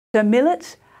So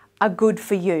millets are good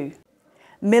for you.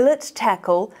 Millets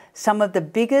tackle some of the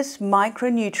biggest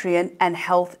micronutrient and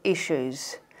health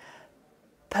issues.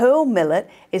 Pearl millet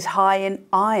is high in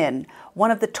iron,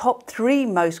 one of the top 3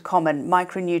 most common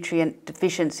micronutrient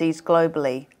deficiencies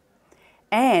globally.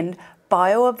 And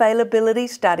bioavailability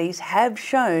studies have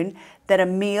shown that a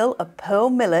meal of pearl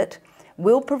millet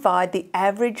will provide the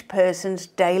average person's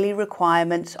daily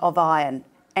requirements of iron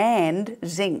and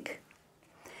zinc.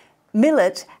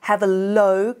 Millets have a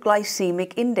low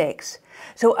glycemic index,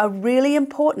 so are really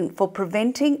important for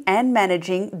preventing and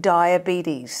managing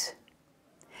diabetes.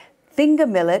 Finger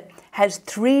millet has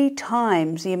 3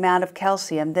 times the amount of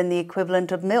calcium than the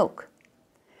equivalent of milk.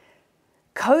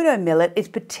 Kodo millet is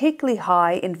particularly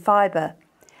high in fibre,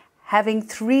 having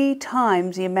 3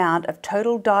 times the amount of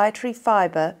total dietary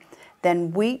fibre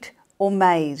than wheat or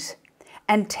maize,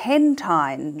 and 10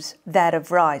 times that of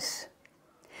rice.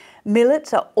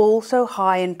 Millets are also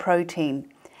high in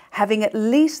protein, having at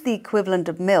least the equivalent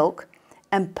of milk,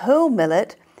 and pearl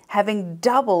millet having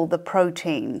double the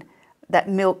protein that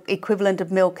equivalent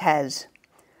of milk has.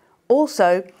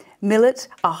 Also, millets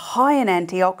are high in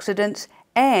antioxidants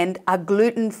and are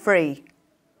gluten-free.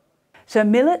 So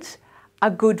millets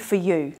are good for you.